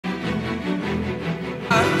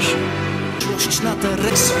dasz. Przyszłość na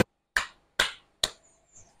teraz.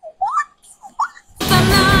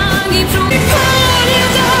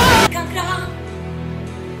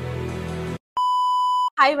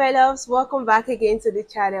 Hi my loves, welcome back again to the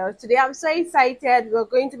channel. Today I'm so excited. We're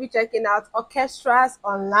going to be checking out Orkiestras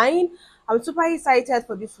online. I'm super excited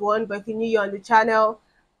for this one, but if you're new on the channel,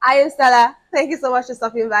 I am Stella. Thank you so much for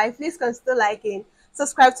stopping by. Please consider liking,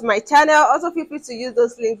 subscribe to my channel. Also feel free to use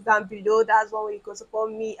those links down below. That's one way you can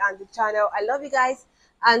support me and the channel. I love you guys,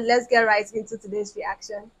 and let's get right into today's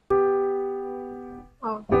reaction.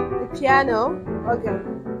 Oh, the piano. Okay.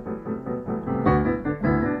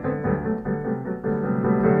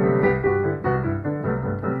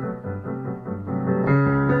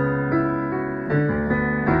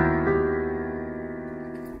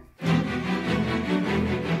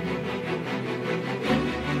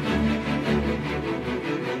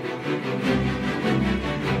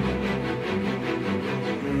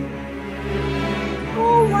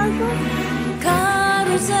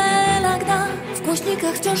 Karuzela gna, w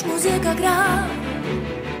głośnikach wciąż muzyka gra.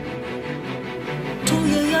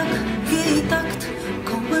 Czuję jak jej takt,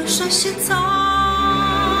 kołysze się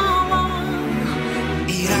cała.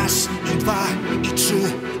 I raz, i dwa, i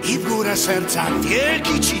trzy, i w górę serca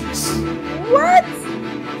wielki cis. What?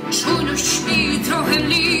 Czujność śpi trochę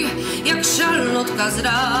mli, jak szarlotka z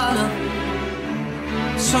rana.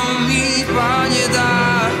 Co mi, Panie,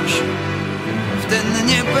 dasz w ten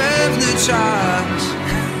niepewny czas?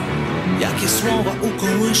 Jakie słowa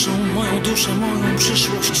ukołyszą moją duszę, moją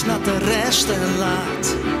przyszłość na tę resztę lat.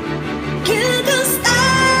 Kilka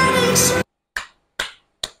starych.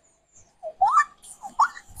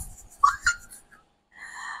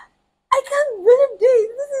 I can't believe this.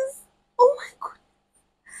 This is, oh my god.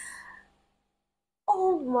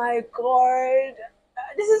 Oh my god.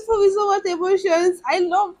 This is for me so much emotions. I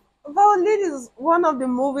love violin. Is one of the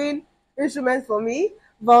moving instruments for me.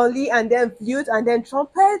 Violin and then flute and then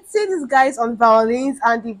trumpet. See these guys on violins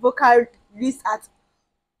and the vocalist at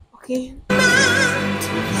okay.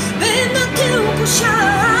 Będę tyłku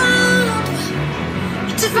siadł.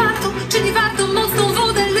 Czy warto, czy nie warto, mocną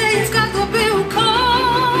wodę leje w gardło, by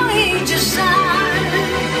ukoić żal.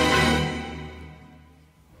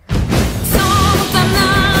 Co tam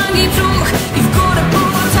nagi brzuch i w górę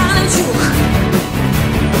powalczany ciuch.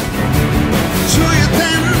 Czuję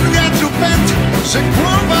ten wiatru pęd, że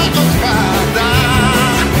głowa odpada.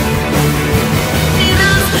 I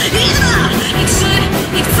raz, i dwa, i trzy,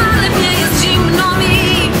 i wcale nie jest zimno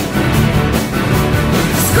mi.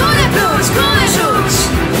 Skórę pluć, górę rzuć,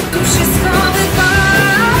 tu wszystko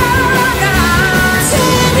wypada. Co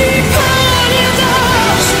mi, Panie,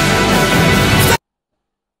 dasz?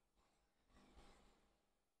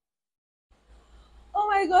 Oh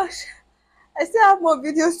my gosh. I still have more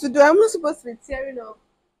videos to do. I'm not supposed to be tearing up.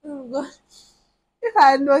 Oh god. If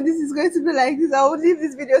I had known this is going to be like this, I would leave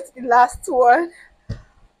this video to the last one.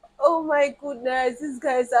 Oh my goodness, these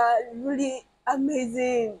guys are really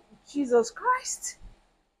amazing. Jesus Christ.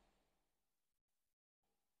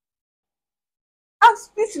 I'm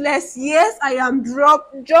speechless. Yes, I am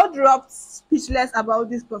jaw dropped, speechless about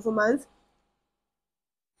this performance.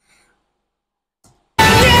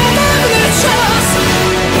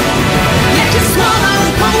 Jakie słowa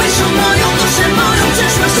ukołyszą moją duszę, moją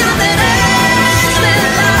przyszłość na tę resztę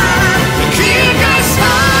lat. Kilka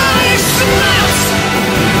starych noc,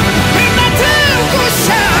 bym na tyłku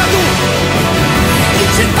siadł. I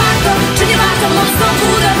czy warto, czy nie warto, mocno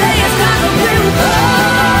wódę leje w gardło, by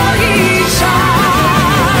ukoić żal.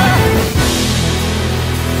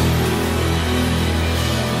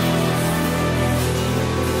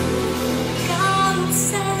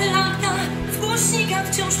 Karuzela gna, w głośnikach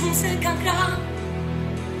wciąż muzyka gra.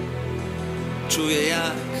 Czuję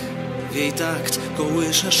jak w jej takt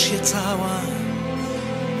kołyszesz się cała.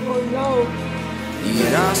 Oh no. I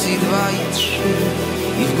raz, i dwa, i trzy,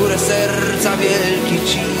 i w górę serca wielki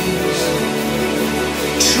cis.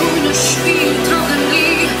 Czujność śpi trochę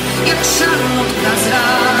mli, jak szarlotka z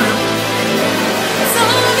rana. Co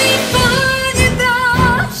mi, Panie,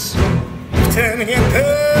 dasz? W ten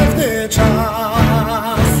niepewny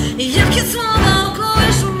czas. Jakie słowa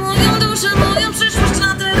okołyszą moją duszę, moją przyszłość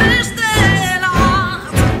na tę resztę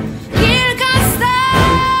lat. Kilka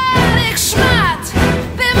starych szmat,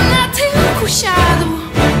 bym na tyłku siadł.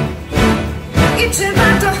 I czy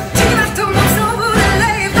warto, czy nie warto, mocno wódę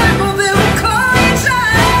leje w gardło, by ukoić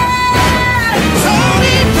żal. Co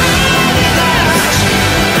mi, Panie, dasz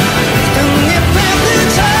w ten niepewny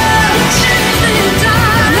czas.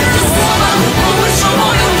 Jakie słowa ukołyszą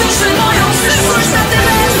moją duszę, moją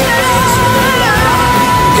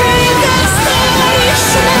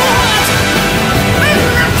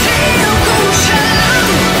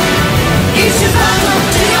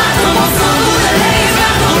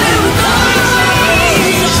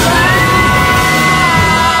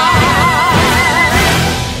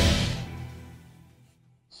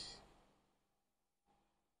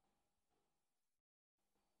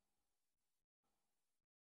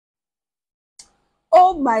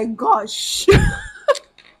Oh my gosh.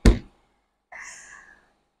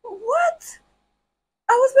 What?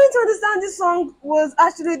 I was meant to understand this song was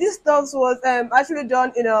actually this stuff was actually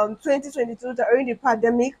done in 2022 during the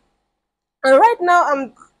pandemic. And right now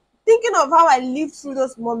I'm thinking of how I lived through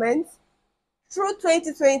those moments through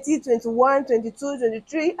 2020, 21, 22,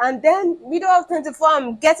 23, and then middle of 24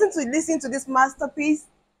 I'm getting to listen to this masterpiece.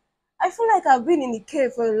 I feel like I've been in the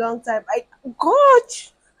cave for a long time.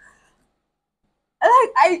 Gosh,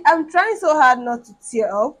 I'm trying so hard not to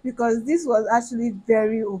tear up because this was actually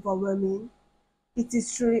very overwhelming. It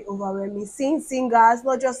is truly overwhelming. Seeing singers,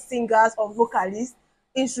 not just singers or vocalists,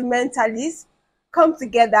 instrumentalists come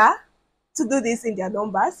together to do this in their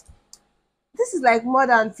numbers. This is like more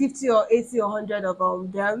than 50 or 80 or 100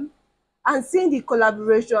 of them. And seeing the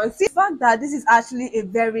collaboration, see the fact that this is actually a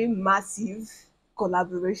very massive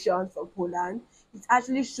collaboration from Poland, it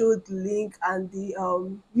actually showed the link and the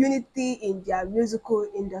unity in their musical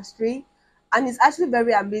industry. And it's actually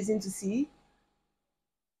very amazing to see.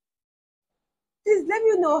 Please let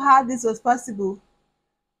me know how this was possible.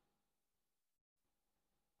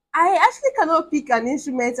 I actually cannot pick an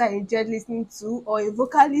instrument I enjoyed listening to or a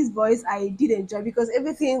vocalist voice I did enjoy because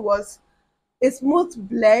everything was a smooth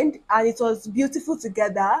blend and it was beautiful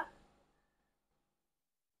together.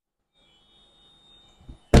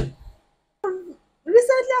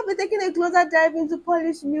 Recently, I've been taking a closer dive into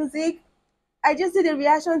Polish music. I just did a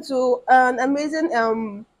reaction to an amazing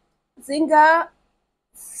singer,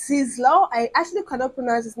 SiWo. I actually cannot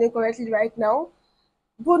pronounce his name correctly right now.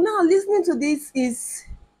 But now listening to this is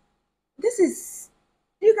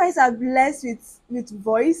you guys are blessed with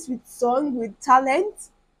voice, with song, with talent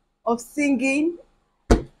of singing.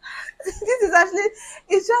 This is actually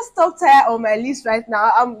it's just top tier on my list right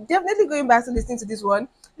now. I'm definitely going back to listening to this one.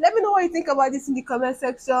 Let me know what you think about this in the comment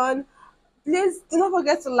section. Please do not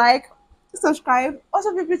forget to like, subscribe.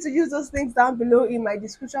 Also feel free to use those links down below in my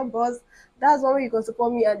description box. That's one way you can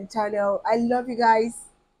support me and the channel. I love you guys.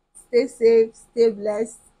 Stay safe, stay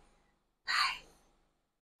blessed.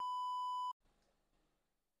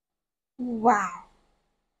 Wow.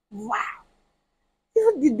 Wow.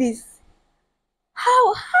 Who did this?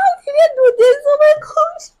 How did they do this? Oh my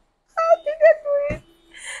gosh. How did they do it?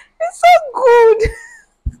 It's so good.